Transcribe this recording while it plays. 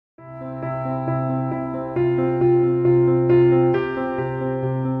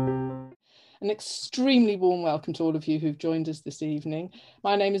An extremely warm welcome to all of you who've joined us this evening.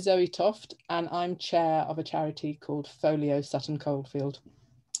 My name is Zoe Toft and I'm chair of a charity called FOLIO Sutton Coldfield.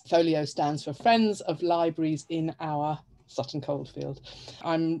 FOLIO stands for Friends of Libraries in Our Sutton Coldfield.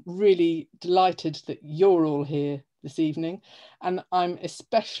 I'm really delighted that you're all here this evening, and I'm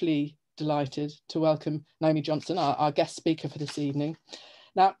especially delighted to welcome Naomi Johnson, our guest speaker for this evening.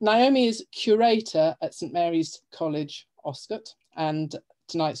 Now, Naomi is curator at St Mary's College, Oscott, and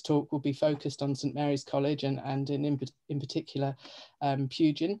tonight's talk will be focused on St Mary's College and in particular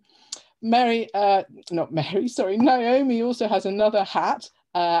Pugin. Naomi also has another hat,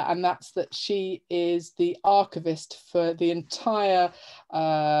 and that's that she is the archivist for the entire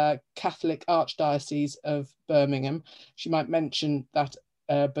Catholic Archdiocese of Birmingham. She might mention that,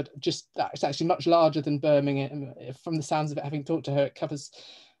 but just that it's actually much larger than Birmingham. From the sounds of it, having talked to her, it covers,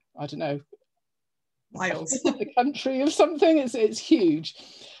 I don't know, miles, the country or something. It's huge,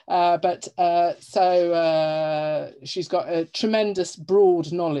 so she's got a tremendous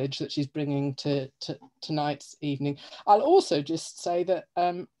broad knowledge that she's bringing to tonight's evening. I'll also just say that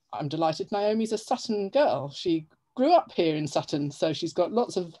I'm delighted Naomi's a Sutton girl. She grew up here in Sutton, so she's got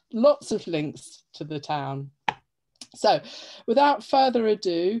lots of links to the town. So without further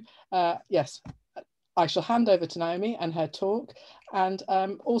ado, yes, I shall hand over to Naomi and her talk, and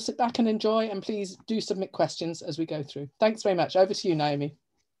all sit back and enjoy, and please do submit questions as we go through. Thanks very much. Over to you, Naomi.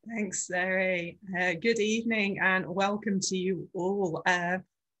 Thanks, Zoe. Good evening and welcome to you all. I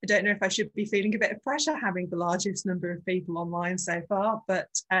don't know if I should be feeling a bit of pressure having the largest number of people online so far, but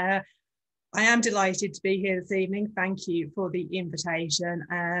I am delighted to be here this evening. Thank you for the invitation,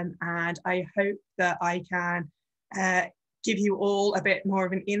 and I hope that I can give you all a bit more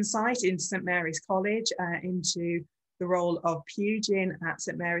of an insight into St Mary's College, into the role of Pugin at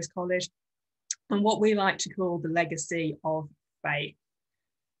St Mary's College, and what we like to call the legacy of faith.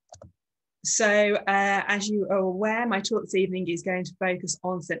 So as you are aware, my talk this evening is going to focus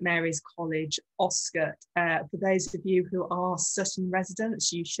on St Mary's College, Oscott. For those of you who are Sutton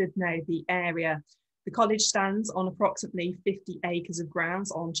residents, you should know the area. The college stands on approximately 50 acres of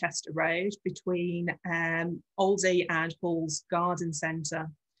grounds on Chester Road between Oldie and Hall's Garden Centre.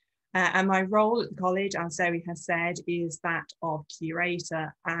 And my role at the college, as Zoe has said, is that of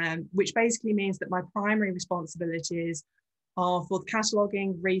curator, which basically means that my primary responsibilities are for the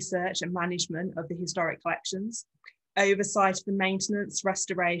cataloguing, research and management of the historic collections, oversight of the maintenance,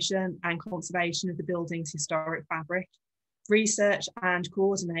 restoration and conservation of the building's historic fabric, research and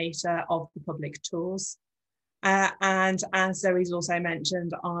coordinator of the public tours. And as Zoe's also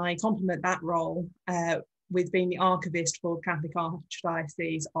mentioned, I complement that role with being the archivist for the Catholic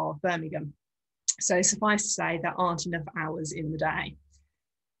Archdiocese of Birmingham. So suffice to say, there aren't enough hours in the day.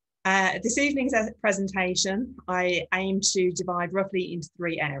 This evening's presentation, I aim to divide roughly into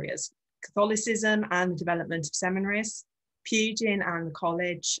three areas: Catholicism and the development of seminaries, Pugin and the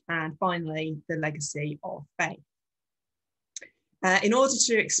college, and finally, the legacy of faith. In order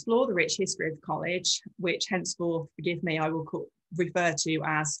to explore the rich history of the college, which henceforth, forgive me, I will refer to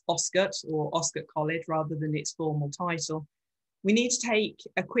as Oscott or Oscott College rather than its formal title, we need to take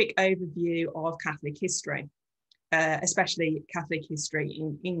a quick overview of Catholic history, especially Catholic history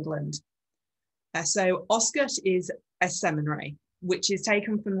in England. So Oscott is a seminary, which is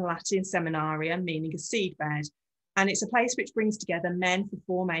taken from the Latin seminarium, meaning a seedbed, and it's a place which brings together men for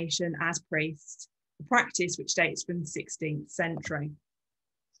formation as priests, a practice which dates from the 16th century.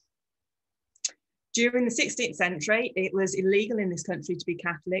 During the 16th century, it was illegal in this country to be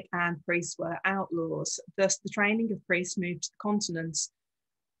Catholic and priests were outlaws. Thus, the training of priests moved to the continent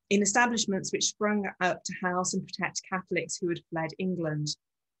in establishments which sprung up to house and protect Catholics who had fled England.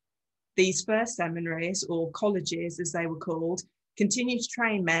 These first seminaries, or colleges as they were called, continued to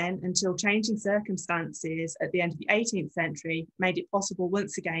train men until changing circumstances at the end of the 18th century made it possible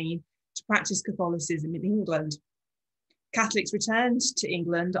once again to practice Catholicism in England. Catholics returned to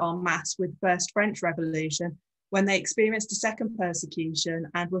England en masse with the First French Revolution, when they experienced a second persecution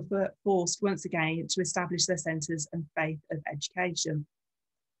and were forced once again to establish their centres of faith of education.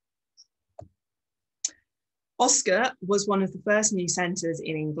 Oscott was one of the first new centres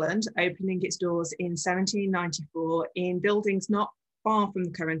in England, opening its doors in 1794 in buildings not far from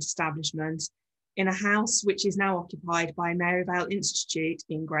the current establishment, in a house which is now occupied by Maryvale Institute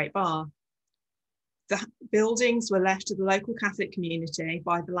in Great Barr. The buildings were left to the local Catholic community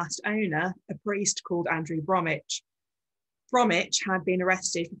by the last owner, a priest called Andrew Bromwich. Bromwich had been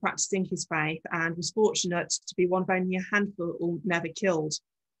arrested for practicing his faith and was fortunate to be one of only a handful never killed.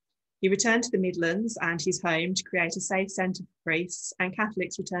 He returned to the Midlands and his home to create a safe centre for priests and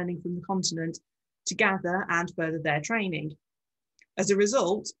Catholics returning from the continent to gather and further their training. As a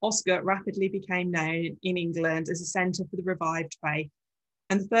result, Oscott rapidly became known in England as a centre for the revived faith,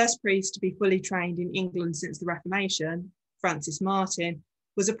 and the first priest to be fully trained in England since the Reformation, Francis Martin,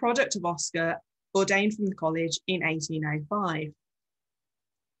 was a product of Oscott, ordained from the college in 1805.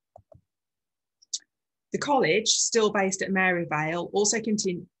 The college, still based at Maryvale, also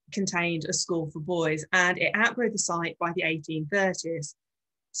contained a school for boys, and it outgrew the site by the 1830s.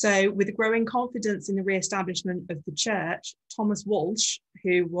 So, with a growing confidence in the re-establishment of the church, Thomas Walsh,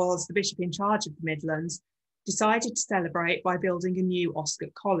 who was the bishop in charge of the Midlands, decided to celebrate by building a new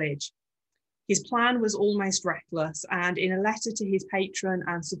Oscott college. His plan was almost reckless, and in a letter to his patron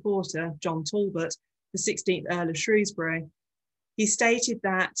and supporter, John Talbot, the 16th Earl of Shrewsbury, he stated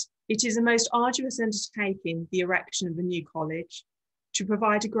that it is a most arduous undertaking, the erection of a new college, to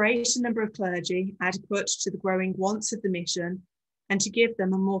provide a greater number of clergy adequate to the growing wants of the mission, and to give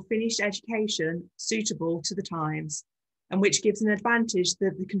them a more finished education suitable to the times, and which gives an advantage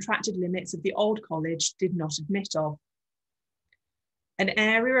that the contracted limits of the old college did not admit of. An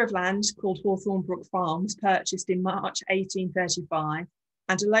area of land called Hawthornbrook Farm was purchased in March 1835,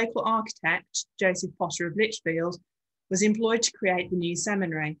 and a local architect, Joseph Potter of Lichfield, was employed to create the new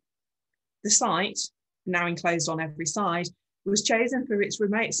seminary. The site, now enclosed on every side, was chosen for its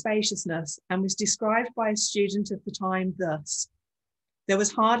remote spaciousness and was described by a student of the time thus: "There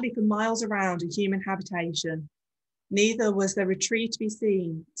was hardly for miles around a human habitation, neither was there a tree to be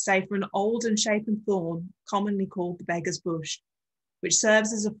seen, save for an old and shapen thorn, commonly called the beggar's bush, which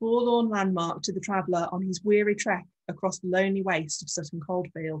serves as a forlorn landmark to the traveller on his weary trek across the lonely waste of Sutton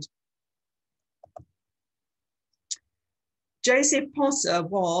Coldfield." Joseph Potter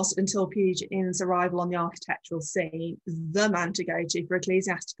was, until Pugin's arrival on the architectural scene, the man to go to for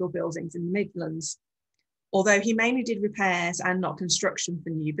ecclesiastical buildings in the Midlands, although he mainly did repairs and not construction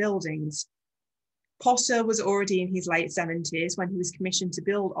for new buildings. Potter was already in his late 70s when he was commissioned to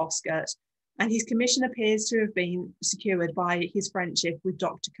build Oscott, and his commission appears to have been secured by his friendship with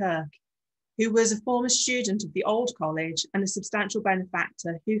Dr. Kirk, who was a former student of the old college and a substantial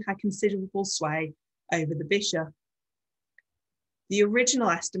benefactor who had considerable sway over the bishop. The original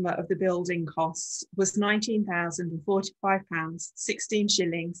estimate of the building costs was £19,045, 16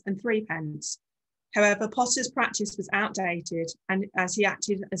 shillings and 3 pence. However, Potter's practice was outdated, and as he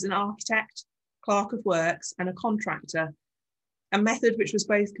acted as an architect, clerk of works and a contractor, a method which was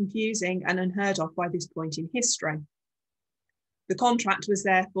both confusing and unheard of by this point in history. The contract was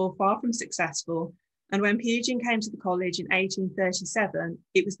therefore far from successful, and when Pugin came to the college in 1837,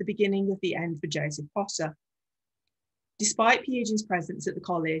 it was the beginning of the end for Joseph Potter. Despite Pugin's presence at the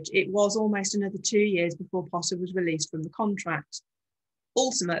college, it was almost another 2 years before Potter was released from the contract.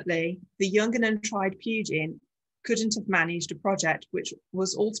 Ultimately, the young and untried Pugin couldn't have managed a project which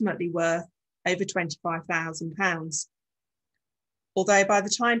was ultimately worth over £25,000. Although by the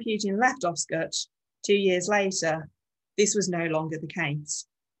time Pugin left Oscott 2 years later, this was no longer the case.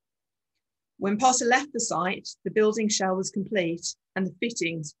 When Potter left the site, the building shell was complete and the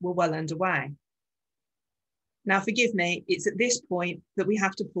fittings were well underway. Now, forgive me, it's at this point that we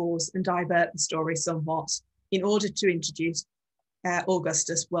have to pause and divert the story somewhat in order to introduce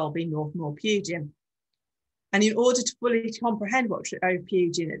Augustus Welby Northmore Pugin. And in order to fully comprehend what drove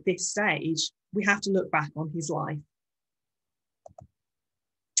Pugin at this stage, we have to look back on his life.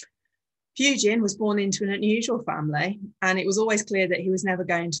 Pugin was born into an unusual family, and it was always clear that he was never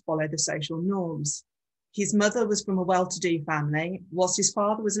going to follow the social norms. His mother was from a well-to-do family, whilst his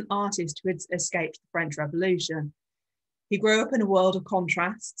father was an artist who had escaped the French Revolution. He grew up in a world of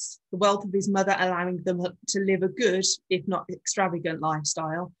contrasts, the wealth of his mother allowing them to live a good, if not extravagant,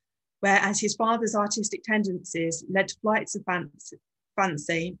 lifestyle, whereas his father's artistic tendencies led to flights of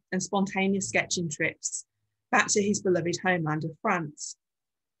fancy and spontaneous sketching trips back to his beloved homeland of France.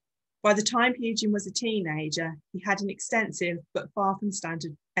 By the time Pugin was a teenager, he had an extensive but far from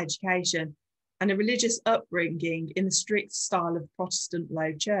standard education and a religious upbringing in the strict style of Protestant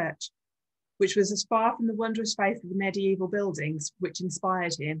Low Church, which was as far from the wondrous faith of the medieval buildings which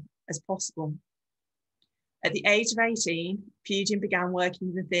inspired him as possible. At the age of 18, Pugin began working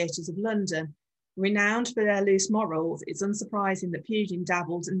in the theatres of London. Renowned for their loose morals, it's unsurprising that Pugin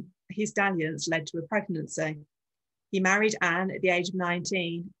dabbled and his dalliance led to a pregnancy. He married Anne at the age of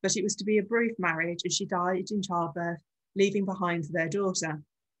 19, but it was to be a brief marriage as she died in childbirth, leaving behind their daughter.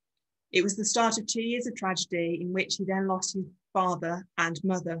 It was the start of 2 years of tragedy in which he then lost his father and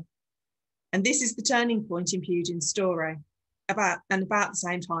mother. And this is the turning point in Pugin's story. About the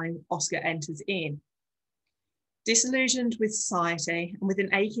same time, Oscott enters in. Disillusioned with society and with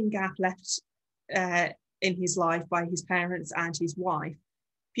an aching gap left in his life by his parents and his wife,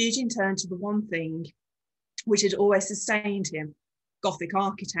 Pugin turned to the one thing which had always sustained him, Gothic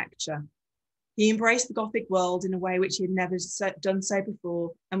architecture. He embraced the Gothic world in a way which he had never done so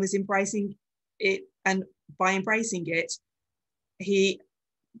before, and was embracing it. And by embracing it, he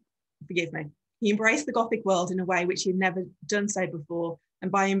embraced the Gothic world in a way which he had never done so before.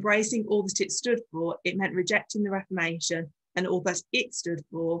 And by embracing all that it stood for, it meant rejecting the Reformation and all that it stood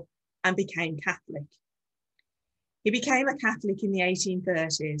for, and became Catholic. He became a Catholic in the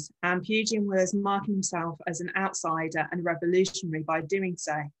 1830s, and Pugin was marking himself as an outsider and revolutionary by doing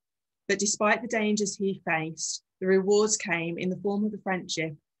so. But despite the dangers he faced, the rewards came in the form of the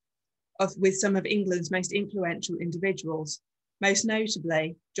friendship with some of England's most influential individuals, most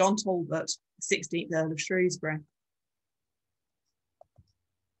notably John Talbot, the 16th Earl of Shrewsbury.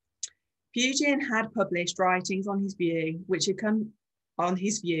 Pugin had published writings on his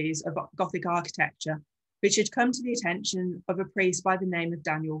views of Gothic architecture, which had come to the attention of a priest by the name of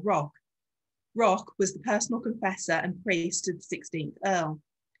Daniel Rock. Rock was the personal confessor and priest of the 16th Earl.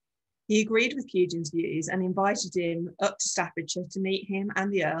 He agreed with Pugin's views and invited him up to Staffordshire to meet him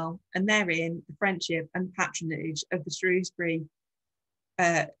and the Earl, and therein the friendship and patronage of the Shrewsbury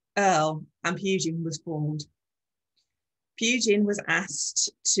Earl and Pugin was formed. Pugin was asked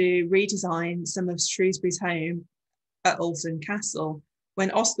to redesign some of Shrewsbury's home at Alton Castle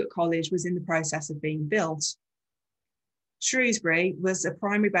when Oscott College was in the process of being built. Shrewsbury was a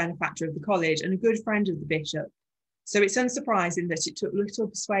primary benefactor of the college and a good friend of the bishop, so it's unsurprising that it took little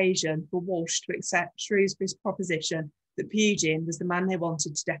persuasion for Walsh to accept Shrewsbury's proposition that Pugin was the man they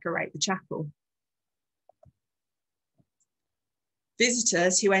wanted to decorate the chapel.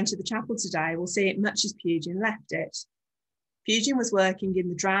 Visitors who enter the chapel today will see it much as Pugin left it. Pugin was working in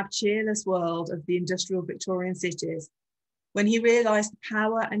the drab, cheerless world of the industrial Victorian cities when he realised the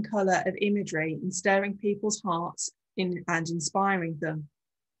power and colour of imagery in stirring people's hearts and inspiring them.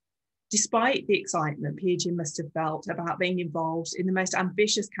 Despite the excitement Pugin must have felt about being involved in the most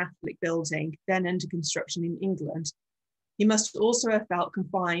ambitious Catholic building then under construction in England, he must also have felt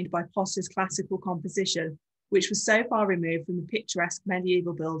confined by Potter's classical composition, which was so far removed from the picturesque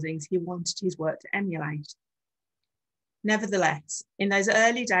medieval buildings he wanted his work to emulate. Nevertheless, in those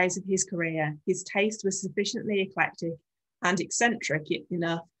early days of his career, his taste was sufficiently eclectic and eccentric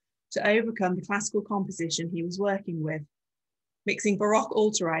enough to overcome the classical composition he was working with, mixing Baroque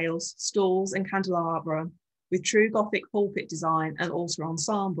altar rails, stalls and candelabra with true Gothic pulpit design and altar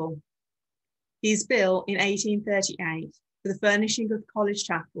ensemble. His bill in 1838 for the furnishing of the college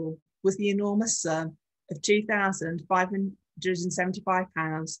chapel was the enormous sum of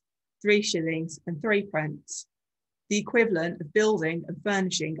 £2,575, 3 shillings and 3 pence, the equivalent of building and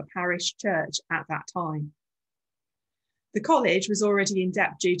furnishing a parish church at that time. The college was already in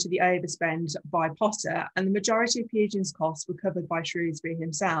debt due to the overspend by Potter, and the majority of Pugin's costs were covered by Shrewsbury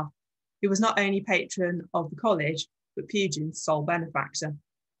himself, who was not only patron of the college, but Pugin's sole benefactor.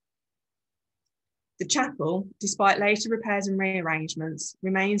 The chapel, despite later repairs and rearrangements,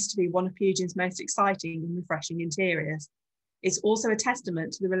 remains to be one of Pugin's most exciting and refreshing interiors. It's also a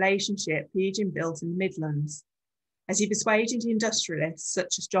testament to the relationship Pugin built in the Midlands, as he persuaded industrialists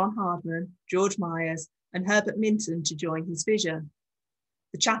such as John Hardman, George Myers, and Herbert Minton to join his vision.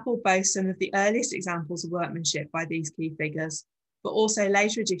 The chapel boasts some of the earliest examples of workmanship by these key figures, but also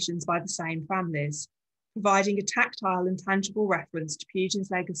later additions by the same families, providing a tactile and tangible reference to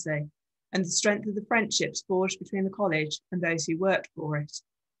Pugin's legacy and the strength of the friendships forged between the college and those who worked for it.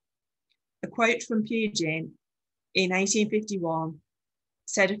 A quote from Pugin in 1851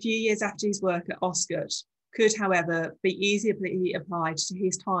 said a few years after his work at Oscott could, however, be easily applied to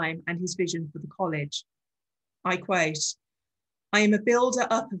his time and his vision for the college. I quote, "I am a builder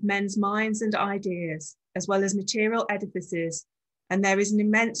up of men's minds and ideas, as well as material edifices, and there is an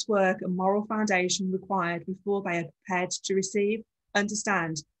immense work and moral foundation required before they are prepared to receive,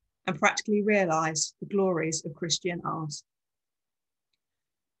 understand, and practically realise the glories of Christian art."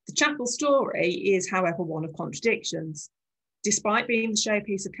 The chapel story is, however, one of contradictions. Despite being the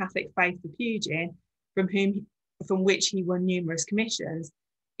showpiece of Catholic faith for Pugin, from which he won numerous commissions,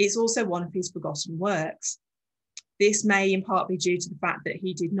 it's also one of his forgotten works. This may in part be due to the fact that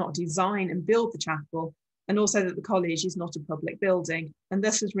he did not design and build the chapel, and also that the college is not a public building and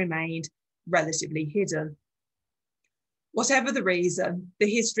thus has remained relatively hidden. Whatever the reason, the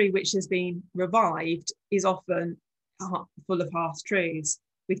history which has been revived is often full of half-truths,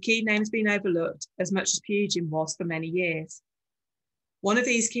 with key names being overlooked as much as Pugin was for many years. One of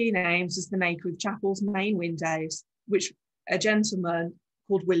these key names was the maker of the chapel's main windows, which a gentleman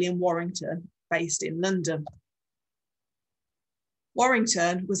called William Warrington, based in London.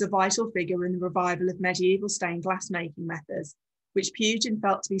 Warrington was a vital figure in the revival of medieval stained glass making methods, which Pugin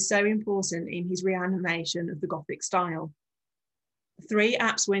felt to be so important in his reanimation of the Gothic style. 3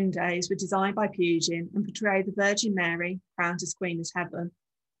 apse windows were designed by Pugin and portray the Virgin Mary, crowned as Queen of Heaven,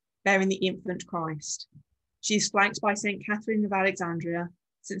 bearing the infant Christ. She is flanked by St. Catherine of Alexandria,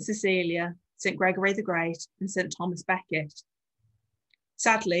 St. Cecilia, St. Gregory the Great, and St. Thomas Becket.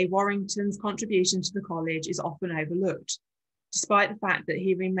 Sadly, Warrington's contribution to the college is often overlooked, despite the fact that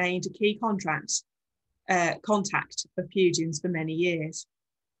he remained a key contact of Pugin's for many years.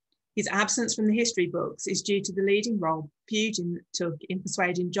 His absence from the history books is due to the leading role Pugin took in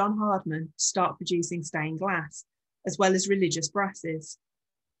persuading John Hardman to start producing stained glass, as well as religious brasses.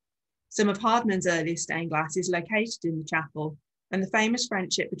 Some of Hardman's earliest stained glass is located in the chapel, and the famous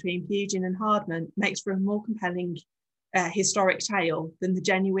friendship between Pugin and Hardman makes for a more compelling historic tale than the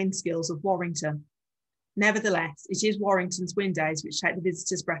genuine skills of Warrington. Nevertheless, it is Warrington's windows which take the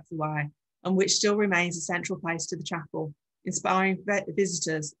visitor's breath away, and which still remains a central place to the chapel, inspiring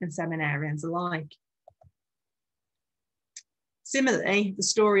visitors and seminarians alike. Similarly, the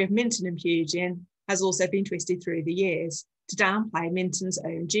story of Minton and Pugin has also been twisted through the years to downplay Minton's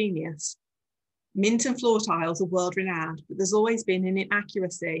own genius. Minton floor tiles are world-renowned, but there's always been an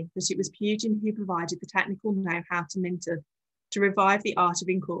inaccuracy that it was Pugin who provided the technical know-how to Minton to revive the art of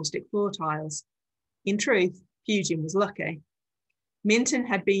encaustic floor tiles. In truth, Pugin was lucky. Minton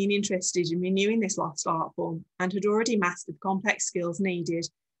had been interested in renewing this lost art form and had already mastered the complex skills needed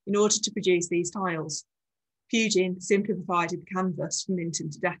in order to produce these tiles. Pugin simply provided the canvas for Minton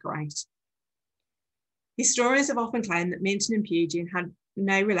to decorate. Historians have often claimed that Minton and Pugin had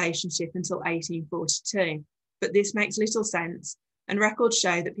no relationship until 1842, but this makes little sense, and records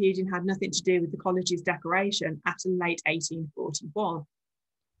show that Pugin had nothing to do with the college's decoration after late 1841.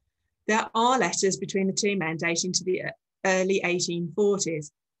 There are letters between the two men dating to the early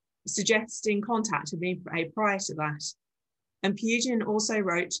 1840s, suggesting contact had been made prior to that. And Pugin also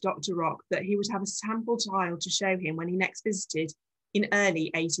wrote to Dr. Rock that he would have a sample tile to show him when he next visited in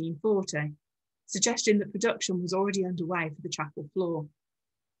early 1840, suggesting that production was already underway for the chapel floor.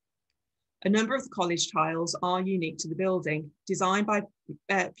 A number of the college tiles are unique to the building, designed by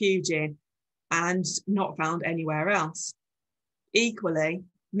Pugin and not found anywhere else. Equally,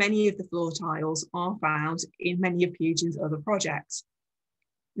 many of the floor tiles are found in many of Pugin's other projects.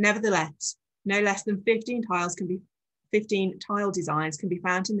 Nevertheless, no less than 15 tile designs can be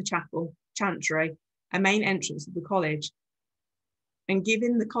found in the chapel, chantry, and main entrance of the college. And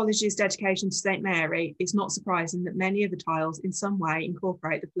given the college's dedication to St. Mary, it's not surprising that many of the tiles in some way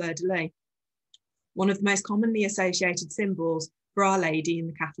incorporate the fleur-de-lis, one of the most commonly associated symbols for Our Lady in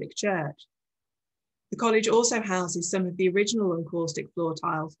the Catholic Church. The college also houses some of the original encaustic floor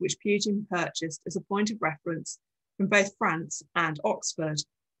tiles, which Pugin purchased as a point of reference from both France and Oxford.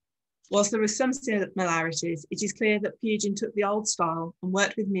 Whilst there are some similarities, it is clear that Pugin took the old style and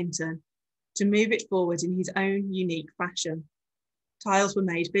worked with Minton to move it forward in his own unique fashion. Tiles were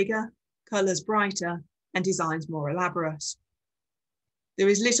made bigger, colours brighter, and designs more elaborate. There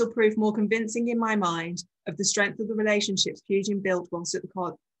is little proof more convincing in my mind of the strength of the relationships Pugin built whilst at the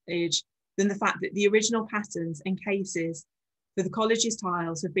college than the fact that the original patterns and cases for the college's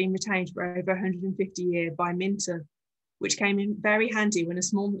tiles have been retained for over 150 years by Minton, which came in very handy when a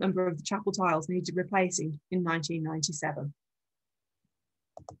small number of the chapel tiles needed replacing in 1997.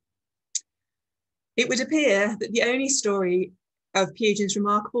 It would appear that the only story of Pugin's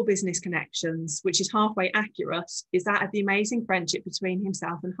remarkable business connections, which is halfway accurate, is that of the amazing friendship between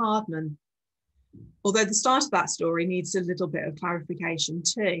himself and Hardman. Although the start of that story needs a little bit of clarification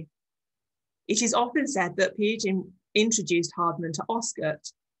too. It is often said that Pugin introduced Hardman to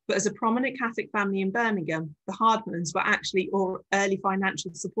Oscott, but as a prominent Catholic family in Birmingham, the Hardmans were actually early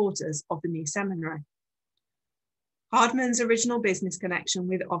financial supporters of the new seminary. Hardman's original business connection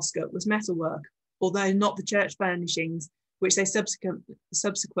with Oscott was metalwork, although not the church furnishings, which they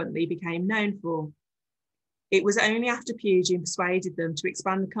subsequently became known for. It was only after Pugin persuaded them to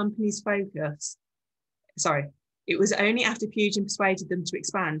expand the company's focus. It was only after Pugin persuaded them to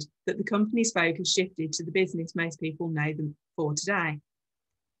expand that the company's focus shifted to the business most people know them for today.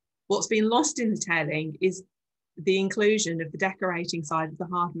 What's been lost in the telling is the inclusion of the decorating side of the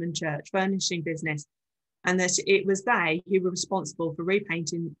Hardman church furnishing business, and that it was they who were responsible for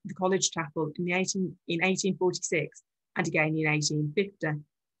repainting the college chapel in 1846 and again in 1850.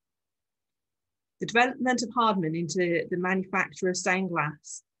 The development of Hardman into the manufacture of stained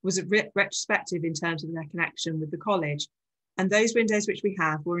glass was retrospective in terms of their connection with the college, and those windows which we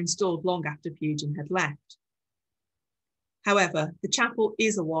have were installed long after Pugin had left. However, the chapel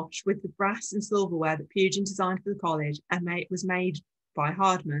is awash with the brass and silverware that Pugin designed for the college and was made by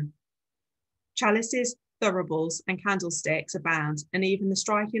Hardman. Chalices, thuribles, and candlesticks abound, and even the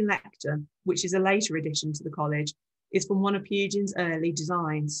striking lectern, which is a later addition to the college, is from one of Pugin's early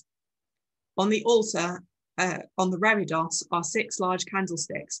designs. On the altar, on the reredos, are 6 large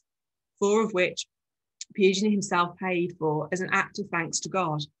candlesticks, 4 of which Pugin himself paid for as an act of thanks to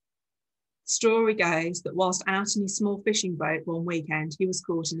God. The story goes that whilst out in his small fishing boat one weekend, he was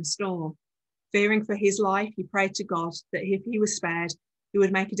caught in a storm. Fearing for his life, he prayed to God that if he was spared, he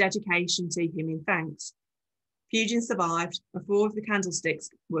would make a dedication to him in thanks. Pugin survived, and 4 of the candlesticks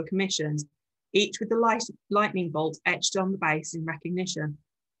were commissioned, each with the lightning bolt etched on the base in recognition.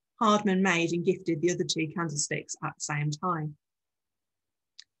 Hardman made and gifted the other 2 candlesticks at the same time.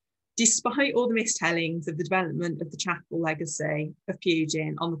 Despite all the mistellings of the development of the chapel legacy of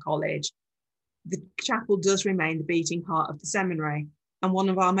Pugin on the college, the chapel does remain the beating heart of the seminary and one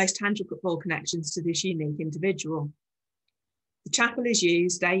of our most tangible connections to this unique individual. The chapel is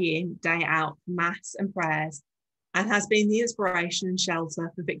used day in, day out for mass and prayers, and has been the inspiration and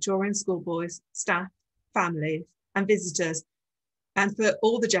shelter for Victorian schoolboys, staff, families, and visitors, and for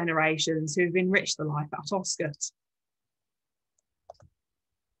all the generations who have enriched the life at Oscott.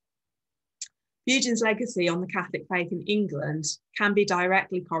 Pugin's legacy on the Catholic faith in England can be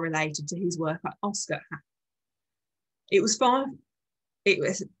directly correlated to his work at Oscott. It was from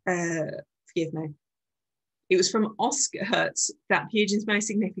Oscott that Pugin's most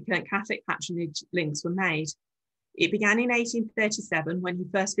significant Catholic patronage links were made. It began in 1837 when he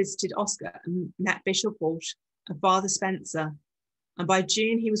first visited Oscott and met Bishop Walsh and Father Spencer. And by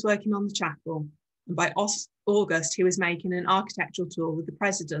June, he was working on the chapel. And by August, he was making an architectural tour with the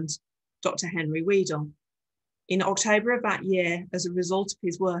president, Dr. Henry Weedle. In October of that year, as a result of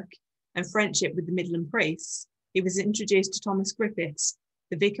his work and friendship with the Midland priests, he was introduced to Thomas Griffiths,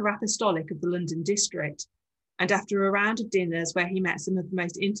 the Vicar Apostolic of the London district. And after a round of dinners where he met some of the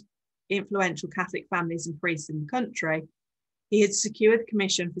most influential Catholic families and priests in the country, he had secured the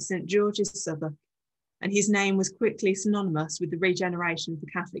commission for St. George's, Southwark, and his name was quickly synonymous with the regeneration of the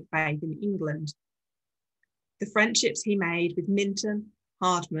Catholic faith in England. The friendships he made with Minton,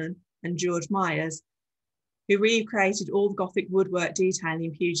 Hardman, and George Myers, who recreated all the Gothic woodwork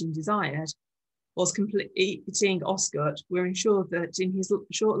detailing Pugin desired, whilst completing Oscott, were ensured that in his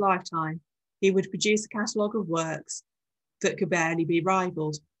short lifetime, he would produce a catalogue of works that could barely be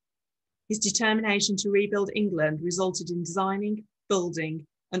rivalled. His determination to rebuild England resulted in designing, building,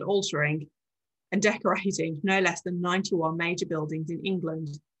 and altering and decorating no less than 91 major buildings in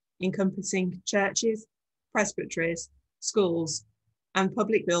England, encompassing churches, presbyteries, schools, and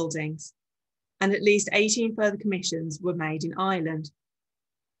public buildings, and at least 18 further commissions were made in Ireland.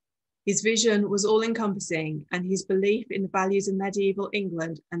 His vision was all-encompassing, and his belief in the values of medieval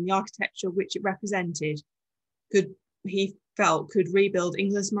England and the architecture which it represented he felt could rebuild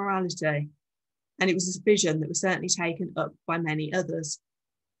England's morality, and it was a vision that was certainly taken up by many others.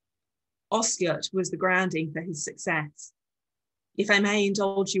 Oscott was the grounding for his success. If I may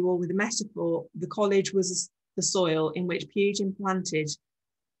indulge you all with a metaphor, the college was the soil in which Pugin planted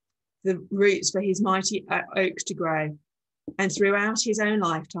the roots for his mighty oak to grow, and throughout his own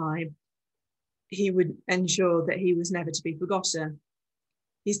lifetime, he would ensure that he was never to be forgotten.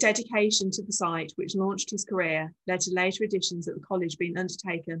 His dedication to the site, which launched his career, led to later additions at the college being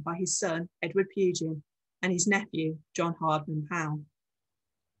undertaken by his son, Edward Pugin, and his nephew, John Hardman Powell.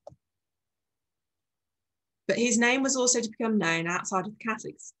 But his name was also to become known outside of the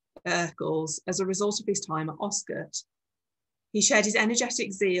Catholic circles as a result of his time at Oscott. He shared his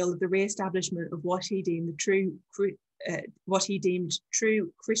energetic zeal of the re-establishment of what he deemed true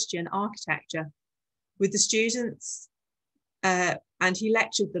Christian architecture with the students, and he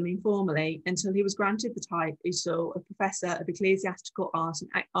lectured them informally until he was granted the title of Professor of Ecclesiastical Art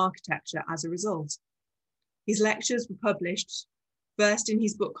and Architecture as a result. His lectures were published first in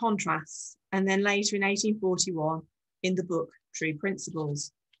his book Contrasts, and then later in 1841 in the book True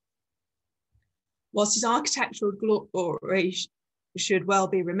Principles. Whilst his architectural glory should well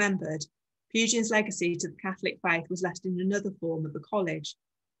be remembered, Pugin's legacy to the Catholic faith was left in another form at the college.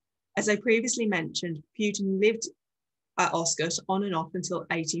 As I previously mentioned, Pugin lived at Oscott on and off until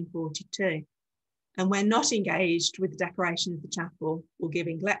 1842. And when not engaged with the decoration of the chapel or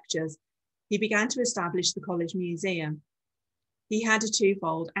giving lectures, he began to establish the college museum. He had a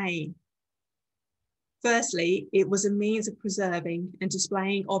twofold aim. Firstly, it was a means of preserving and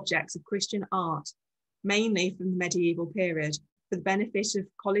displaying objects of Christian art, mainly from the medieval period, for the benefit of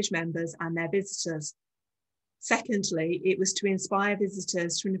college members and their visitors. Secondly, it was to inspire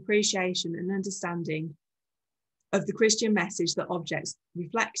visitors to an appreciation and understanding of the Christian message that objects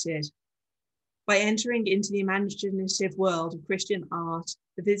reflected. By entering into the imaginative world of Christian art,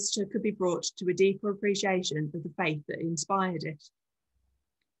 the visitor could be brought to a deeper appreciation of the faith that inspired it.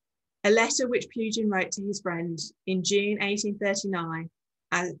 A letter which Pugin wrote to his friend in June 1839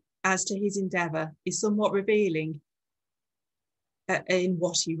 as to his endeavour is somewhat revealing in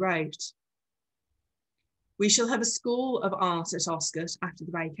what he wrote. We shall have a school of art at Oscott after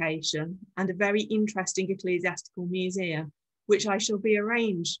the vacation and a very interesting ecclesiastical museum, which I shall be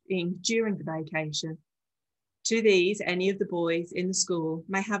arranging during the vacation. To these, any of the boys in the school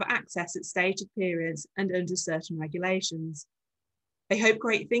may have access at stated periods and under certain regulations. I hope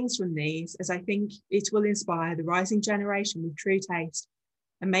great things from these, as I think it will inspire the rising generation with true taste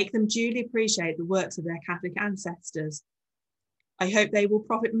and make them duly appreciate the works of their Catholic ancestors. I hope they will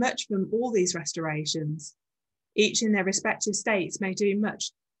profit much from all these restorations. Each in their respective states may do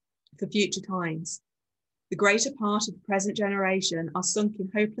much for future times. The greater part of the present generation are sunk in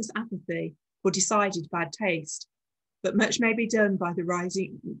hopeless apathy or decided bad taste, but much may be done by the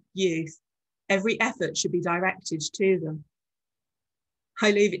rising youth. Every effort should be directed to them.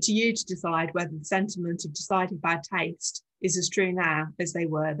 I leave it to you to decide whether the sentiment of decided bad taste is as true now as they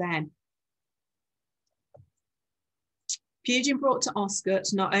were then. Pugin brought to Oscott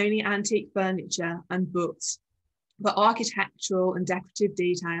not only antique furniture and books, but architectural and decorative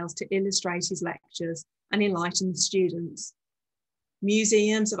details to illustrate his lectures and enlighten the students.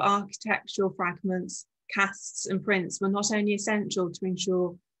 Museums of architectural fragments, casts and prints were not only essential to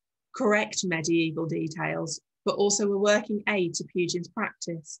ensure correct medieval details, but also a working aid to Pugin's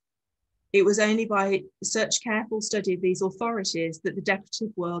practice. It was only by such careful study of these authorities that the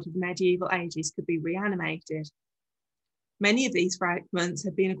decorative world of the medieval ages could be reanimated. Many of these fragments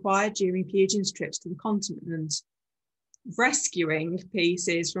have been acquired during Pugin's trips to the continent, rescuing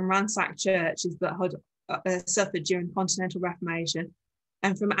pieces from ransacked churches that had suffered during the Continental Reformation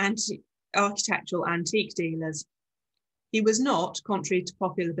and from architectural antique dealers. He was not, contrary to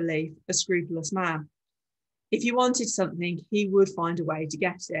popular belief, a scrupulous man. If he wanted something, he would find a way to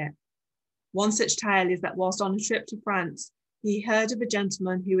get it. One such tale is that whilst on a trip to France, he heard of a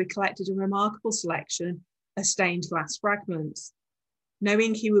gentleman who had collected a remarkable selection of stained glass fragments.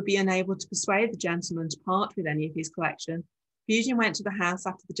 Knowing he would be unable to persuade the gentleman to part with any of his collection, Pugin went to the house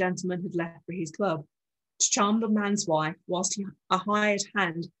after the gentleman had left for his club to charm the man's wife, whilst a hired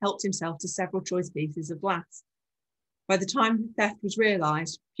hand helped himself to several choice pieces of glass. By the time the theft was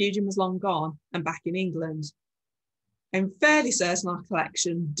realised, Pugin was long gone and back in England. I'm fairly certain our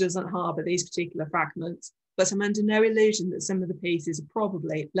collection doesn't harbour these particular fragments, but I'm under no illusion that some of the pieces are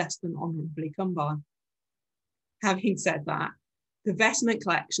probably less than honourably come by. Having said that, the vestment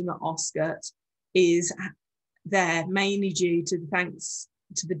collection at Oscott is there mainly due to the thanks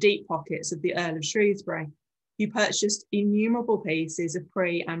to the deep pockets of the Earl of Shrewsbury, who purchased innumerable pieces of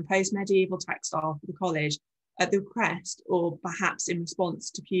pre- and post-medieval textile for the college at the request or perhaps in response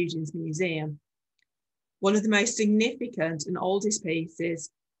to Pugin's museum. One of the most significant and oldest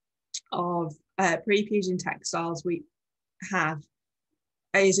pieces of pre-Pugin textiles we have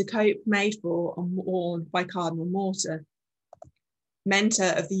is a coat made for and worn by Cardinal Morton,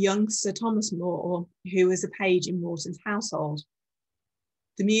 mentor of the young Sir Thomas More, who was a page in Morton's household.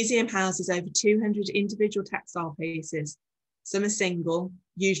 The museum houses over 200 individual textile pieces. Some are single,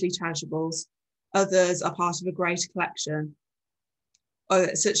 usually treasurables. Others are part of a greater collection,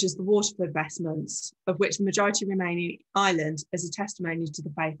 such as the Waterford vestments, of which the majority remain in Ireland as a testimony to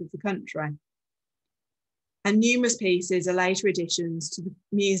the faith of the country. And numerous pieces are later additions to the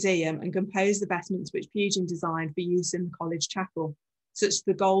museum and compose the vestments which Pugin designed for use in the college chapel, such as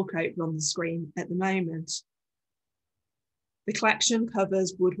the gold coat on the screen at the moment. The collection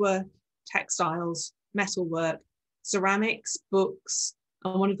covers woodwork, textiles, metalwork, ceramics, books,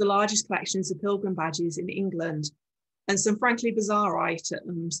 and one of the largest collections of pilgrim badges in England, and some frankly bizarre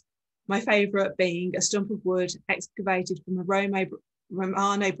items, my favourite being a stump of wood excavated from a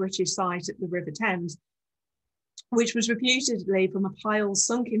Romano-British site at the River Thames, which was reputedly from a pile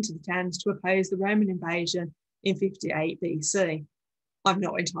sunk into the Thames to oppose the Roman invasion in 58 BC. I'm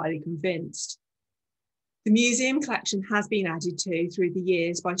not entirely convinced. The museum collection has been added to through the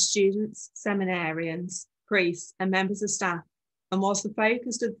years by students, seminarians, priests, and members of staff. And whilst the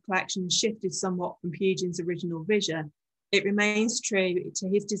focus of the collection has shifted somewhat from Pugin's original vision, it remains true to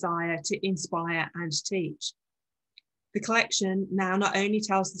his desire to inspire and teach. The collection now not only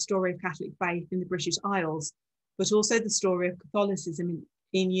tells the story of Catholic faith in the British Isles, but also the story of Catholicism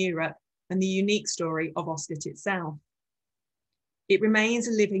in Europe and the unique story of Oscott itself. It remains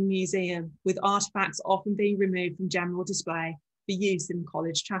a living museum, with artefacts often being removed from general display for use in the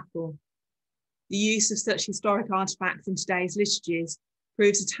college chapel. The use of such historic artefacts in today's liturgies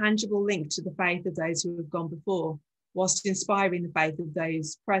proves a tangible link to the faith of those who have gone before, whilst inspiring the faith of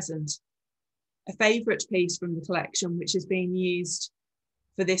those present. A favourite piece from the collection, which has been used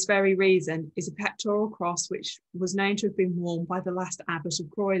for this very reason, is a pectoral cross which was known to have been worn by the last abbot of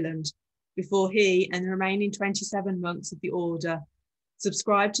Croyland before he and the remaining 27 monks of the order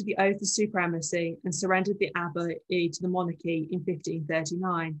subscribed to the oath of supremacy and surrendered the abbey to the monarchy in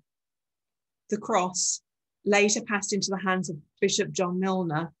 1539. The cross later passed into the hands of Bishop John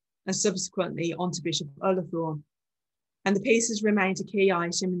Milner and subsequently onto Bishop Ullathorne. And the piece has remained a key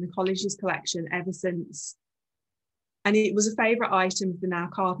item in the college's collection ever since. And it was a favourite item of the now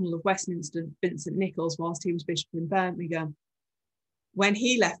Cardinal of Westminster, Vincent Nichols, whilst he was Bishop in Birmingham. When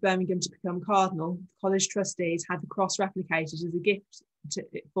he left Birmingham to become Cardinal, the college trustees had the cross replicated as a gift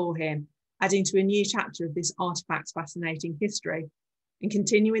for him, adding to a new chapter of this artefact's fascinating history and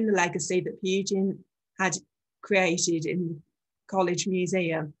continuing the legacy that Pugin had created in the college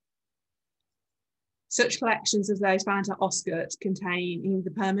museum. Such collections as those found at Oscott contain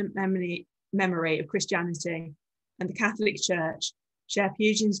the permanent memory of Christianity, and the Catholic Church share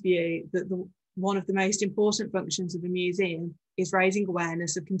Pugin's view that one of the most important functions of a museum is raising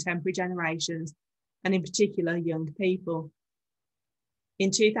awareness of contemporary generations, and in particular young people.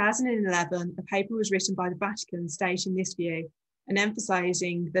 In 2011, a paper was written by the Vatican stating this view and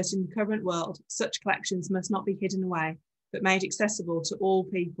emphasising that in the current world, such collections must not be hidden away, but made accessible to all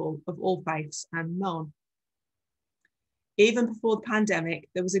people of all faiths and none. Even before the pandemic,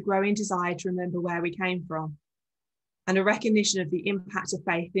 there was a growing desire to remember where we came from and a recognition of the impact of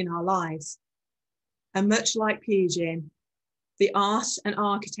faith in our lives. And much like Pugin, the art and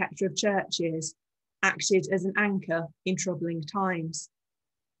architecture of churches acted as an anchor in troubling times.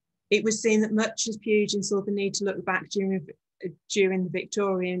 It was seen that much as Pugin saw the need to look back during the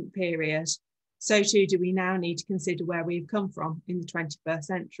Victorian period, so too do we now need to consider where we've come from in the 21st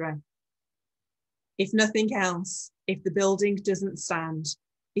century. If nothing else, if the building doesn't stand,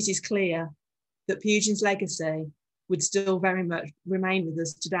 it is clear that Pugin's legacy would still very much remain with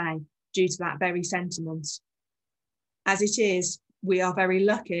us today due to that very sentiment. As it is, we are very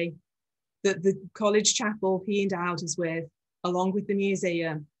lucky that the college chapel he endowed us with, along with the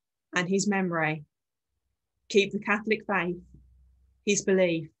museum and his memory, keep the Catholic faith, his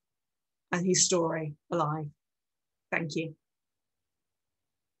belief, and his story alive. Thank you.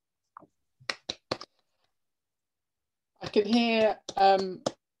 I can hear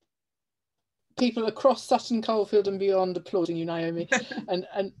people across Sutton Coldfield and beyond applauding you, Naomi,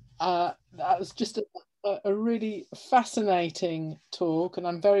 and that was just a really fascinating talk, and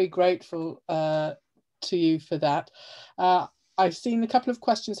I'm very grateful to you for that. I've seen a couple of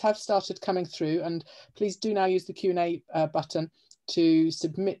questions have started coming through, and please do now use the Q&A button to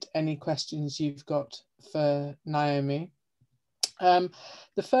submit any questions you've got for Naomi.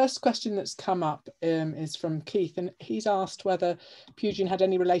 The first question that's come up is from Keith, and he's asked whether Pugin had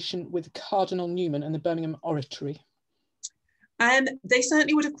any relation with Cardinal Newman and the Birmingham Oratory. They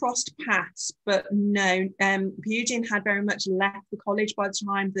certainly would have crossed paths, but no, Pugin had very much left the college by the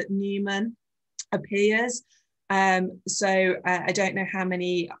time that Newman appears. So I don't know how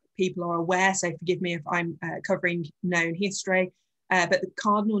many people are aware, so forgive me if I'm covering known history, but the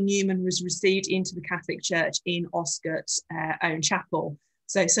Cardinal Newman was received into the Catholic Church in Oscott's own chapel.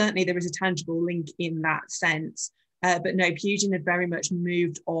 So certainly there is a tangible link in that sense. But no, Pugin had very much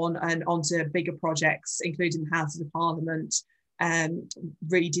moved on and onto bigger projects, including the Houses of Parliament,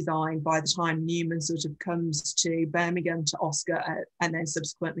 redesigned by the time Newman sort of comes to Birmingham, to Oscott, and then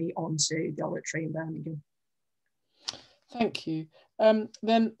subsequently onto the Oratory in Birmingham. Thank you.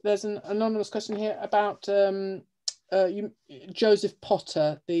 Then there's an anonymous question here about Joseph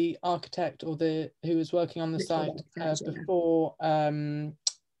Potter, the architect or who was working on the site before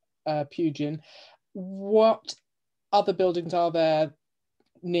Pugin. What other buildings are there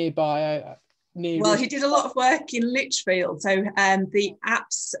nearby? Well, he did a lot of work in Lichfield. So the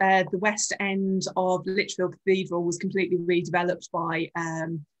west end of Lichfield Cathedral was completely redeveloped by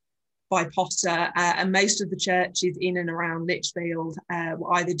Potter, and most of the churches in and around Lichfield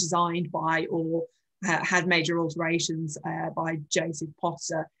were either designed by or had major alterations by Joseph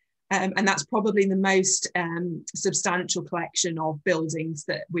Potter. And that's probably the most substantial collection of buildings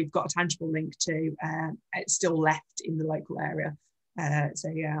that we've got a tangible link to. It's still left in the local area. So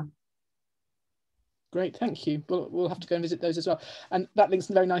yeah. Great, thank you. We'll have to go and visit those as well. And that links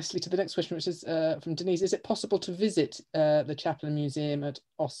very nicely to the next question, which is from Denise. Is it possible to visit the chapel and museum at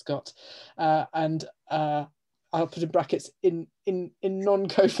Oscott? And I'll put in brackets, in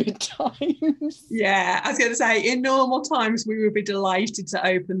non-COVID times. Yeah, I was going to say, in normal times, we would be delighted to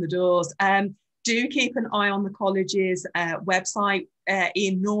open the doors. Do keep an eye on the college's website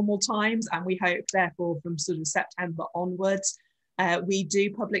in normal times, and we hope, therefore, from sort of September onwards. We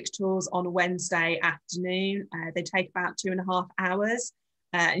do public tours on a Wednesday afternoon. They take about 2.5 hours.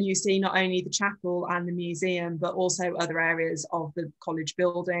 And you see not only the chapel and the museum, but also other areas of the college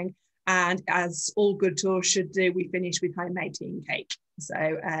building. And as all good tours should do, we finish with homemade tea and cake. So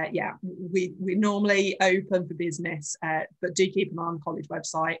yeah, we're normally open for business, but do keep an eye on the college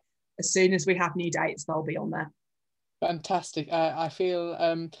website. As soon as we have new dates, they'll be on there. Fantastic. I feel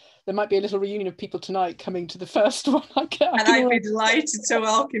there might be a little reunion of people tonight coming to the first one. I'd be delighted to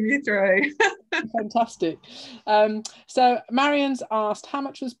welcome you through. Fantastic. So Marian's asked, how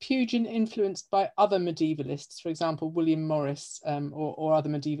much was Pugin influenced by other medievalists, for example, William Morris or other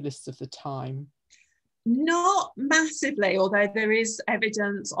medievalists of the time? Not massively, although there is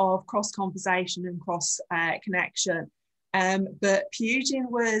evidence of cross-conversation and cross-connection. But Pugin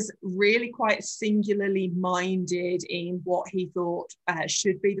was really quite singularly minded in what he thought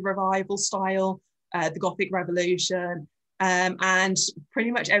should be the revival style, the Gothic Revolution, and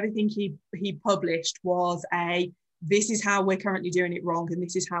pretty much everything he published was this is how we're currently doing it wrong and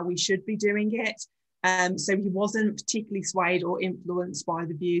this is how we should be doing it. So he wasn't particularly swayed or influenced by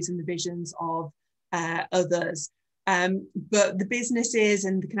the views and the visions of others. But the businesses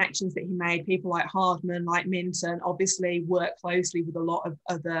and the connections that he made, people like Hardman, like Minton, obviously worked closely with a lot of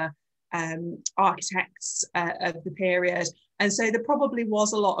other architects of the period. And so there probably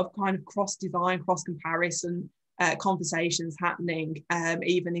was a lot of kind of cross-design, cross-comparison conversations happening,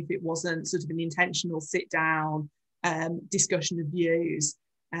 even if it wasn't sort of an intentional sit-down discussion of views.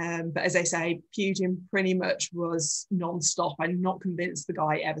 But as I say, Pugin pretty much was non-stop. I'm not convinced the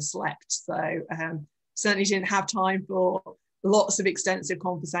guy ever slept. So certainly didn't have time for lots of extensive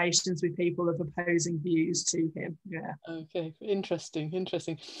conversations with people of opposing views to him. Yeah. Okay, interesting.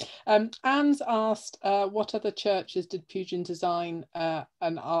 Anne's asked, what other churches did Pugin design?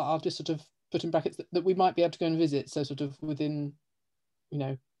 And I'll just sort of put in brackets that we might be able to go and visit. So sort of within,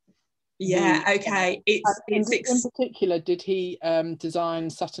 Yeah, okay. In particular, did he design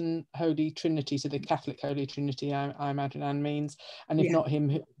Sutton Holy Trinity, so the Catholic Holy Trinity, I imagine Anne means? And if not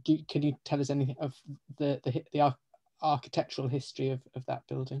him, can you tell us anything of the architectural history of that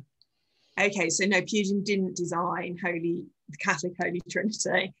building? Okay, so no, Pugin didn't design the Catholic Holy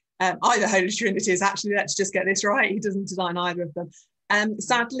Trinity. Either Holy Trinities, actually, let's just get this right. He doesn't design either of them.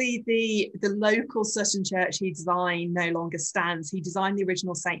 Sadly, the local Sutton church he designed no longer stands. He designed the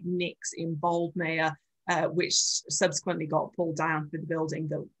original St. Nick's in Boldmere, which subsequently got pulled down for the building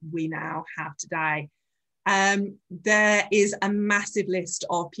that we now have today. There is a massive list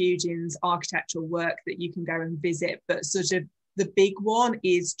of Pugin's architectural work that you can go and visit, but sort of the big one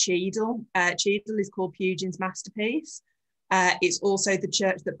is Cheadle. Cheadle is called Pugin's masterpiece. It's also the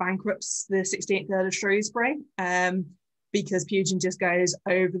church that bankrupts the 16th Earl of Shrewsbury. Because Pugin just goes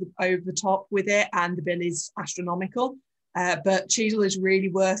over the top with it, and the bill is astronomical. But Cheadle is really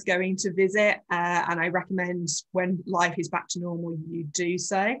worth going to visit, and I recommend when life is back to normal, you do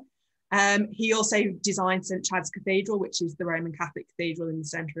so. He also designed St. Chad's Cathedral, which is the Roman Catholic cathedral in the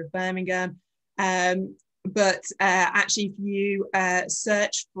centre of Birmingham. But actually, if you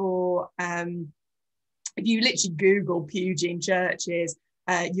search for, if you literally Google Pugin churches,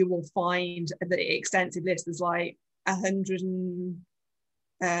 you will find the extensive list. There's like about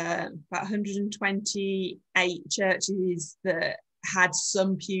 128 churches that had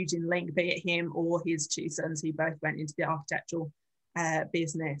some Pugin link, be it him or his two sons, who both went into the architectural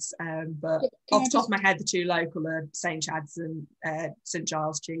business. But off the top of my head, the two local are St. Chad's and St.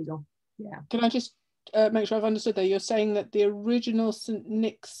 Giles Cheadle. Yeah. Can I just make sure I've understood that? You're saying that the original St.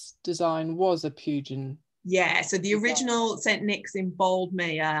 Nick's design was a Pugin? Yeah, so the original St. Nick's in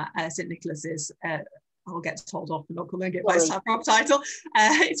Boldmere, St. Nicholas's, I'll get told off and not come and get my proper title.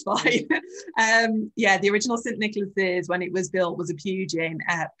 It's fine. Yeah, the original St. Nicholas's, when it was built, was a Pugin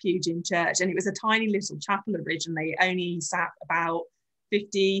church, and it was a tiny little chapel originally. It only sat about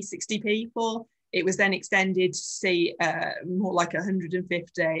 50, 60 people. It was then extended to see more like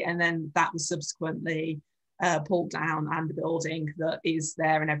 150, and then that was subsequently pulled down, and the building that is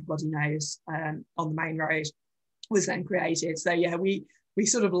there and everybody knows on the main road was then created. So yeah, we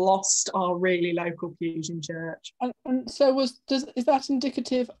sort of lost our really local Pugin church. And so is that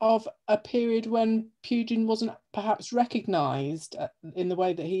indicative of a period when Pugin wasn't perhaps recognised in the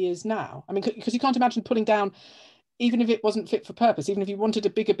way that he is now? I mean, because you can't imagine pulling down, even if it wasn't fit for purpose, even if you wanted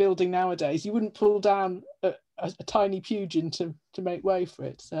a bigger building nowadays, you wouldn't pull down a tiny Pugin to make way for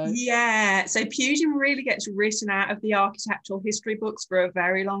it. So yeah, so Pugin really gets written out of the architectural history books for a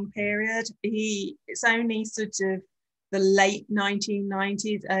very long period. It's only sort of the late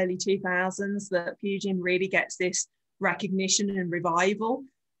 1990s, early 2000s that Pugin really gets this recognition and revival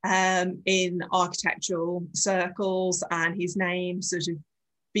in architectural circles, and his name sort of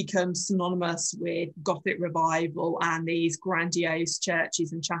becomes synonymous with Gothic revival and these grandiose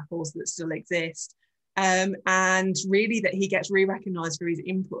churches and chapels that still exist. And really that he gets re-recognised for his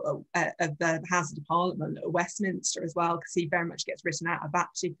input of the House of Parliament at Westminster as well, because he very much gets written out of that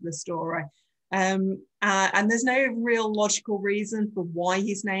particular story. And there's no real logical reason for why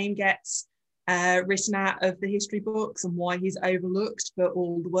his name gets written out of the history books and why he's overlooked for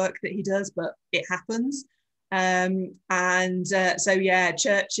all the work that he does, but it happens. So yeah,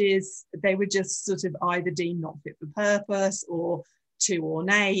 churches, they were just sort of either deemed not fit for purpose or too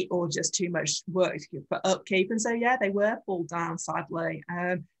ornate or just too much work for upkeep, and so yeah, they were pulled down, sadly.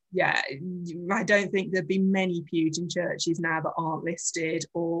 Yeah, I don't think there'd be many Pugin churches now that aren't listed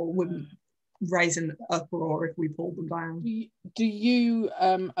or wouldn't raise an uproar if we pulled them down. Do you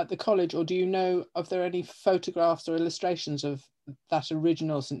at the college, or do you know if there are any photographs or illustrations of that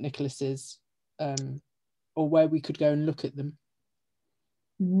original St Nicholas's, or where we could go and look at them?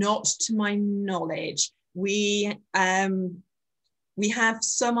 Not to my knowledge. We have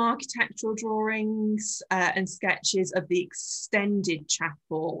some architectural drawings and sketches of the extended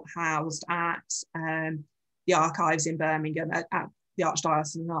chapel housed at the archives in Birmingham, at the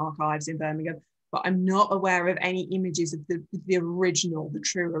Archdiocesan Archives in Birmingham, but I'm not aware of any images of the original, the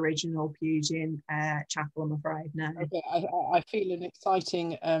true original Pugin chapel, I'm afraid, no. Okay, I feel an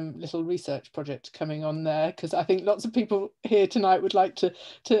exciting little research project coming on there, because I think lots of people here tonight would like to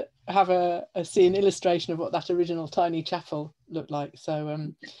have see an illustration of what that original tiny chapel looked like.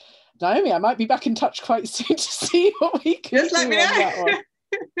 So Naomi, I might be back in touch quite soon to see what we can just let me know. That one.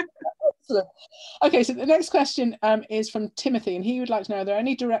 Excellent. Okay, so the next question is from Timothy, and he would like to know, are there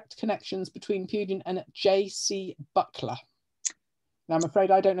any direct connections between Pugin and J.C. Buckler? Now, I'm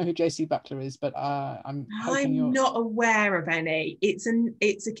afraid I don't know who J.C. Buckler is, but I'm not aware of any. It's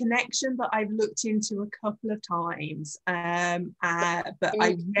a connection that I've looked into a couple of times, but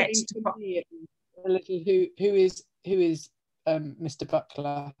I've yet to find a little who is Mr.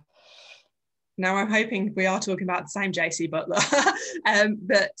 Buckler. Now I'm hoping we are talking about the same J.C. Butler,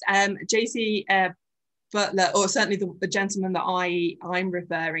 but J.C. Butler, or certainly the gentleman that I'm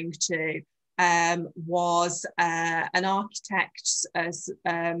referring to, was an architect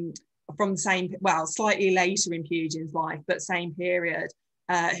from the same, well, slightly later in Pugin's life, but same period,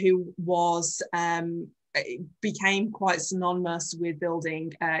 who became quite synonymous with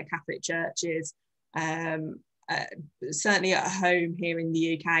building Catholic churches. Certainly at home here in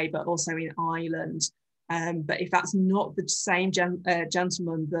the UK, but also in Ireland. But if that's not the same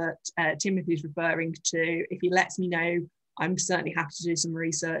gentleman that Timothy's referring to, if he lets me know, I'm certainly happy to do some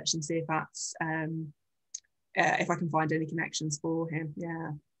research and see if that's if I can find any connections for him.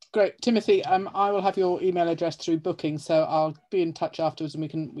 Yeah. Great, Timothy. I will have your email address through booking, so I'll be in touch afterwards,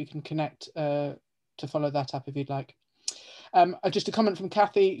 and we can connect to follow that up if you'd like. Just a comment from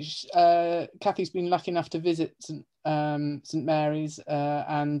Kathy. Kathy's been lucky enough to visit St Mary's,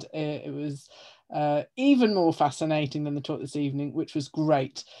 and it was even more fascinating than the talk this evening, which was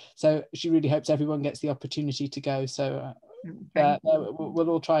great. So she really hopes everyone gets the opportunity to go. So we'll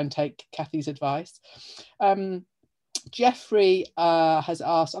all try and take Kathy's advice. Jeffrey has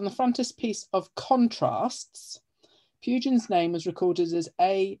asked, on the frontispiece of Contrasts, Pugin's name was recorded as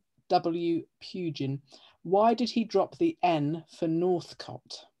A.W. Pugin. Why did he drop the N for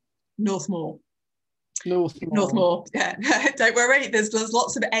Northcott? Northmore. Northmore. Yeah, don't worry. There's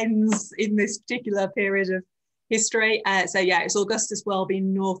lots of N's in this particular period of history. So yeah, it's Augustus Welby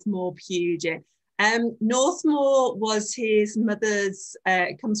Northmore Pugin. Northmore was his mother's.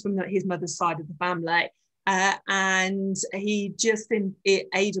 Comes from his mother's side of the family, and he just in it.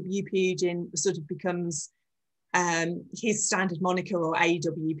 A.W. Pugin sort of becomes his standard moniker, or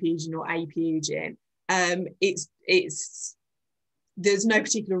A.W. Pugin or A. Pugin. There's no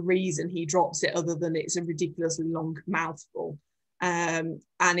particular reason he drops it other than it's a ridiculously long mouthful, and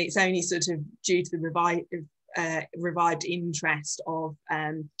it's only sort of due to the revived interest of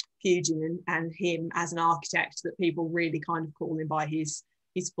Pugin and him as an architect that people really kind of call him by his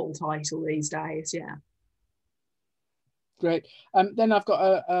full title these days. Yeah. Great. Then I've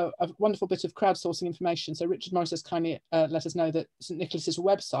got a wonderful bit of crowdsourcing information. So Richard Morris has kindly let us know that St Nicholas's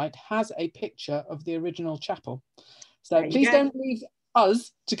website has a picture of the original chapel. So please don't leave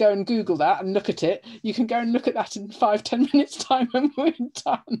us to go and Google that and look at it. You can go and look at that in 5-10 minutes time when we're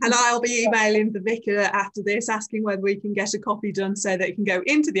done. And I'll be emailing the vicar after this, asking whether we can get a copy done so that it can go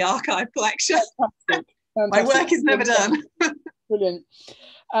into the archive collection. Fantastic. My work is never done. Brilliant.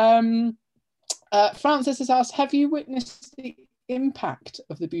 Francis has asked, have you witnessed the impact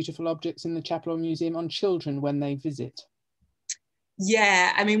of the beautiful objects in the chapel or museum on children when they visit?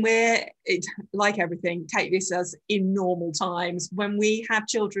 Yeah, I mean, like everything, take this as in normal times. When we have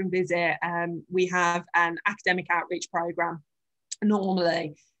children visit, we have an academic outreach programme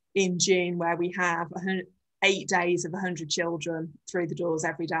normally in June where we have 8 days of 100 children through the doors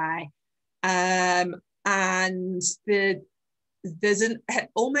every day. And there's an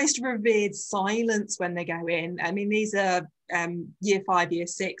almost revered silence when they go in. I mean, these are year 5, year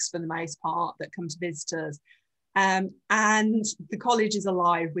 6 for the most part that come to visit us. And the college is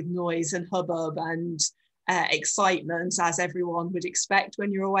alive with noise and hubbub and excitement, as everyone would expect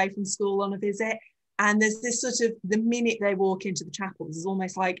when you're away from school on a visit. And there's this sort of, the minute they walk into the chapels, it's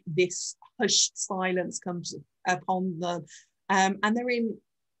almost like this hushed silence comes upon them. And they're in,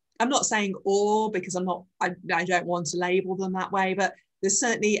 I'm not saying awe, because I don't want to label them that way, but there's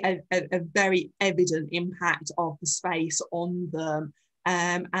certainly a very evident impact of the space on them.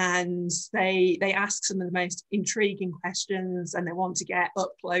 And they ask some of the most intriguing questions, and they want to get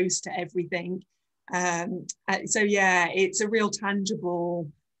up close to everything. So yeah, it's a real tangible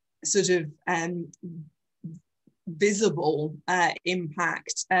sort of visible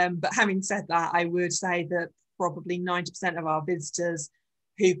impact. But having said that, I would say that probably 90% of our visitors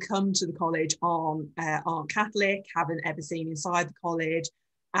who come to the college aren't Catholic, haven't ever seen inside the college.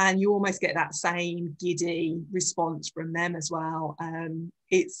 And you almost get that same giddy response from them as well.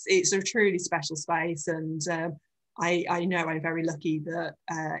 It's a truly special space, and I know I'm very lucky that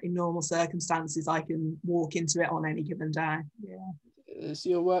in normal circumstances I can walk into it on any given day. Yeah, it's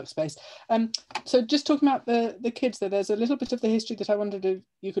your workspace. So just talking about the kids there's a little bit of the history that I wondered if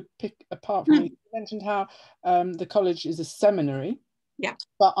you could pick apart from me. You mentioned how the college is a seminary. Yeah.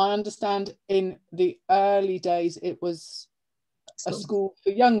 But I understand in the early days it was a school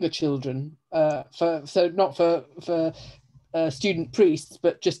for younger children, so not for student priests,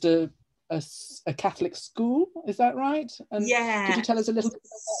 but just a Catholic school. Is that right? And yeah. Could you tell us a little bit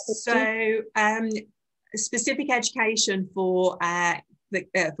about that? So specific education for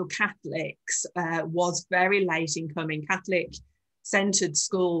Catholics was very late in coming. Catholic-centred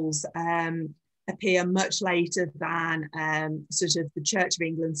schools appear much later than sort of the Church of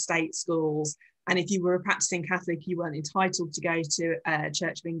England state schools. And if you were a practicing Catholic, you weren't entitled to go to a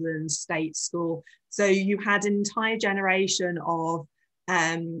Church of England state school. So you had an entire generation of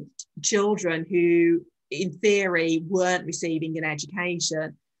children who, in theory, weren't receiving an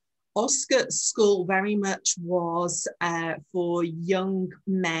education. Oscott's school very much was for young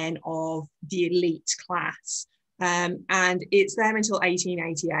men of the elite class. And it's there until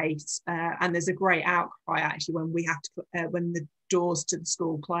 1888. And there's a great outcry, actually, when we have to, when the doors to the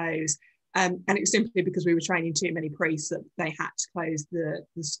school close. And it was simply because we were training too many priests that they had to close the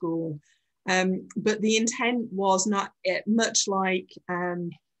school. But the intent was not much like,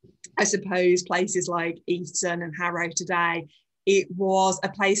 I suppose, places like Eton and Harrow today. It was a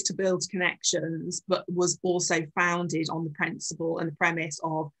place to build connections, but was also founded on the principle and the premise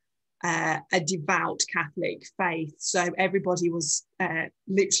of a devout Catholic faith. So everybody was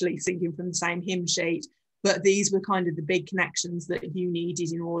literally singing from the same hymn sheet. But these were kind of the big connections that you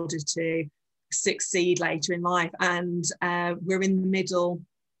needed in order to succeed later in life. And we're in the middle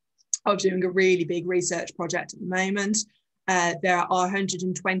of doing a really big research project at the moment. There are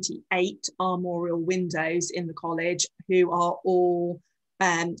 128 armorial windows in the college who are all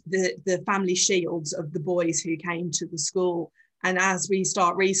the family shields of the boys who came to the school. And as we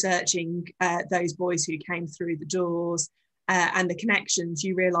start researching those boys who came through the doors, and the connections,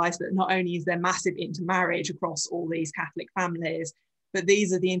 you realise that not only is there massive intermarriage across all these Catholic families, but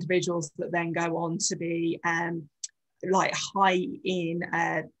these are the individuals that then go on to be like high in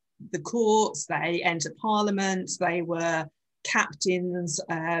the courts. They enter Parliament. They were captains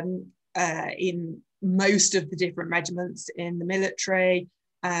in most of the different regiments in the military,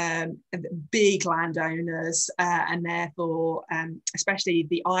 big landowners, and therefore, especially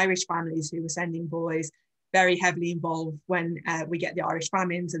the Irish families who were sending boys, very heavily involved when we get the Irish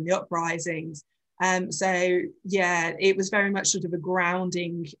famines and the uprisings. So yeah, it was very much sort of a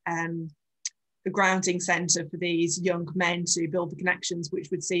grounding centre for these young men to build the connections which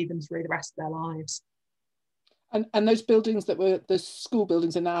would see them through the rest of their lives. And those buildings that were the school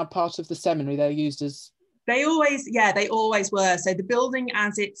buildings are now part of the seminary. They're used as... They always were. So the building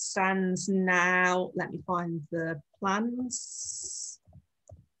as it stands now, let me find the plans.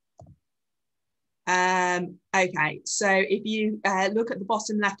 Okay, so if you look at the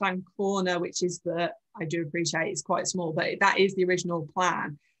bottom left-hand corner, which is I do appreciate it's quite small, but that is the original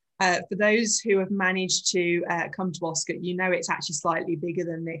plan. For those who have managed to come to Oscott, you know it's actually slightly bigger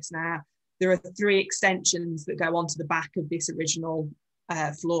than this now. There are 3 extensions that go onto the back of this original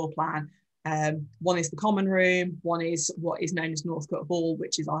floor plan. One is the common room, one is what is known as Northcote Hall,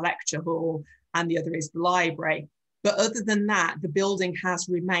 which is our lecture hall, and the other is the library. But other than that, the building has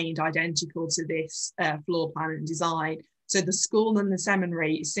remained identical to this floor plan and design. So the school and the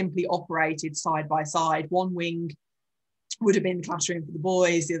seminary simply operated side by side. One wing would have been the classroom for the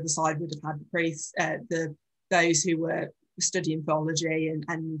boys, the other side would have had the priests, those who were studying theology,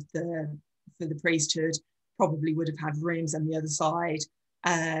 and for the priesthood probably would have had rooms on the other side.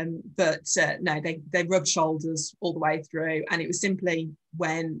 But no, they rubbed shoulders all the way through, and it was simply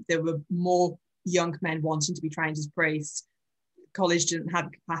when there were more young men wanting to be trained as priests, college didn't have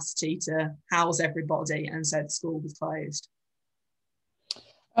the capacity to house everybody, and so the school was closed.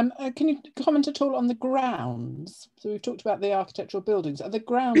 Can you comment at all on the grounds? So we've talked about the architectural buildings. Are the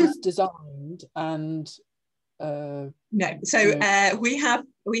grounds designed and no? So we have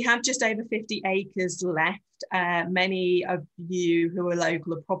just over 50 acres left. Many of you who are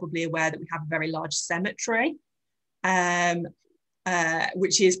local are probably aware that we have a very large cemetery,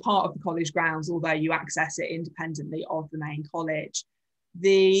 which is part of the college grounds, although you access it independently of the main college.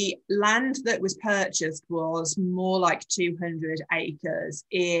 The land that was purchased was more like 200 acres.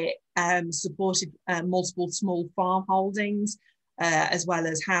 It supported multiple small farm holdings, as well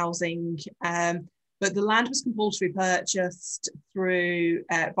as housing. But the land was compulsory purchased through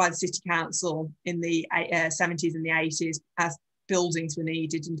by the City Council in the 70s and the 80s as buildings were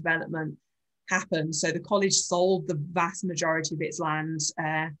needed and development happened. So the college sold the vast majority of its land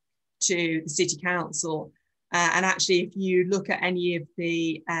to the City Council. And actually, if you look at any of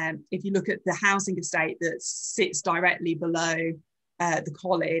the, if you look at the housing estate that sits directly below the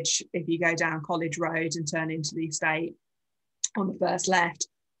college, if you go down College Road and turn into the estate on the first left,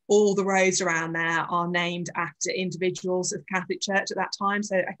 all the roads around there are named after individuals of Catholic Church at that time.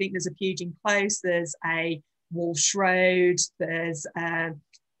 So I think there's a Pugin Close, there's a Walsh Road, there's a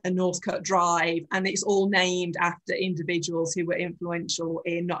Northcote Drive, and it's all named after individuals who were influential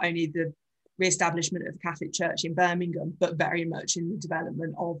in not only the re-establishment of the Catholic Church in Birmingham, but very much in the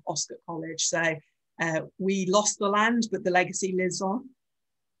development of Oscott College. So we lost the land, but the legacy lives on.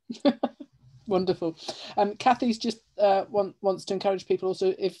 Wonderful. Kathy's just wants to encourage people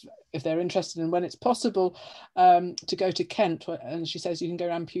also, if they're interested and when it's possible, to go to Kent, and she says you can go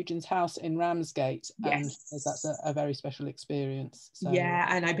around Pugin's house in Ramsgate. Yes. And that's a very special experience. So. Yeah,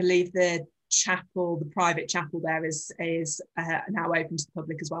 and I believe the chapel, the private chapel there is now open to the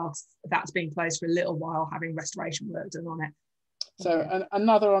public as well. That's been closed for a little while, having restoration work done on it. So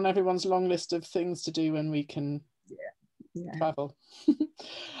another on everyone's long list of things to do when we can travel.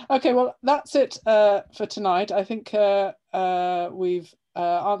 Okay, well, that's it for tonight. I think we've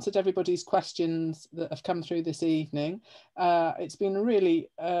answered everybody's questions that have come through this evening. It's been really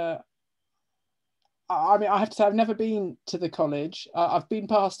I mean, I have to say, I've never been to the college. I've been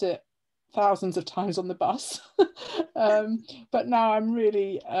past it thousands of times on the bus, but now I'm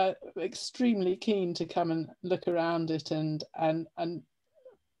really extremely keen to come and look around it and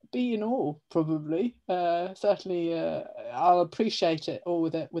be in awe, probably. Certainly I'll appreciate it all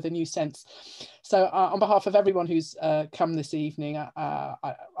with a new sense. So on behalf of everyone who's come this evening,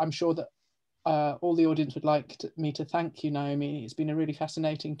 I'm sure that all the audience would like me to thank you, Naomi. It's been a really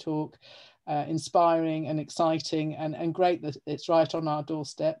fascinating talk, inspiring and exciting, and great that it's right on our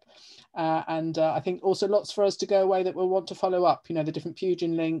doorstep. And I think also lots for us to go away that we'll want to follow up, you know, the different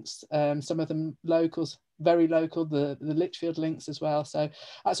Pugin links, some of them locals, very local, the Lichfield links as well. So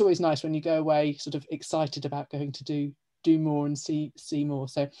that's always nice when you go away sort of excited about going to do more and see more.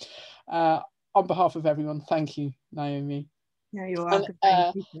 So on behalf of everyone, thank you, Naomi. Yeah, you're welcome.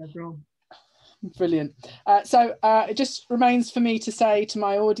 Thank you, everyone. Brilliant. So it just remains for me to say to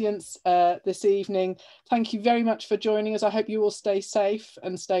my audience this evening, thank you very much for joining us. I hope you all stay safe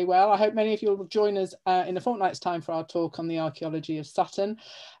and stay well. I hope many of you will join us in a fortnight's time for our talk on the archaeology of Sutton.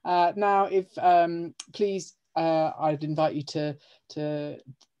 Now, if please, I'd invite you to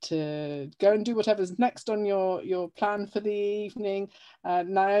go and do whatever's next on your plan for the evening.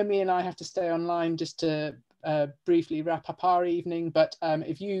 Naomi and I have to stay online just to briefly wrap up our evening, but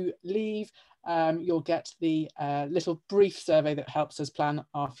if you leave, you'll get the little brief survey that helps us plan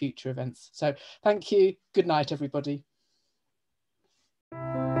our future events. So thank you. Good night, everybody.